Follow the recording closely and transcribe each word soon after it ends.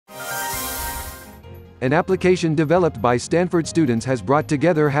An application developed by Stanford students has brought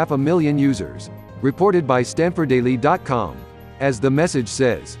together 500,000 users. Reported by StanfordDaily.com. As the message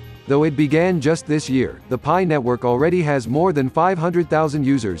says, though it began just this year, the Pi network already has more than 500,000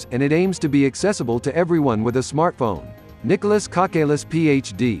 users, and it aims to be accessible to everyone with a smartphone. Nicolas Kokkalis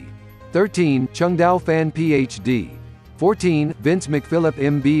Ph.D. 13. Chengdiao Fan Ph.D. 14. McPhilip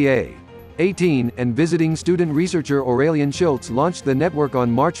M.B.A. 18. And visiting student researcher Aurélien Schiltz launched the network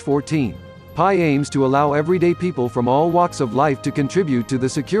on March 14. Pi aims to allow everyday people from all walks of life to contribute to the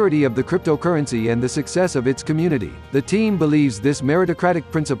security of the cryptocurrency and the success of its community. The team believes this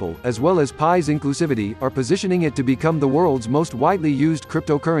meritocratic principle, as well as Pi's inclusivity, are positioning it to become the world's most widely used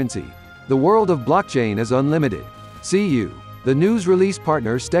cryptocurrency. The world of blockchain is unlimited. See you. The news release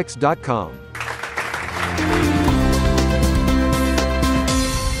partner stex.com.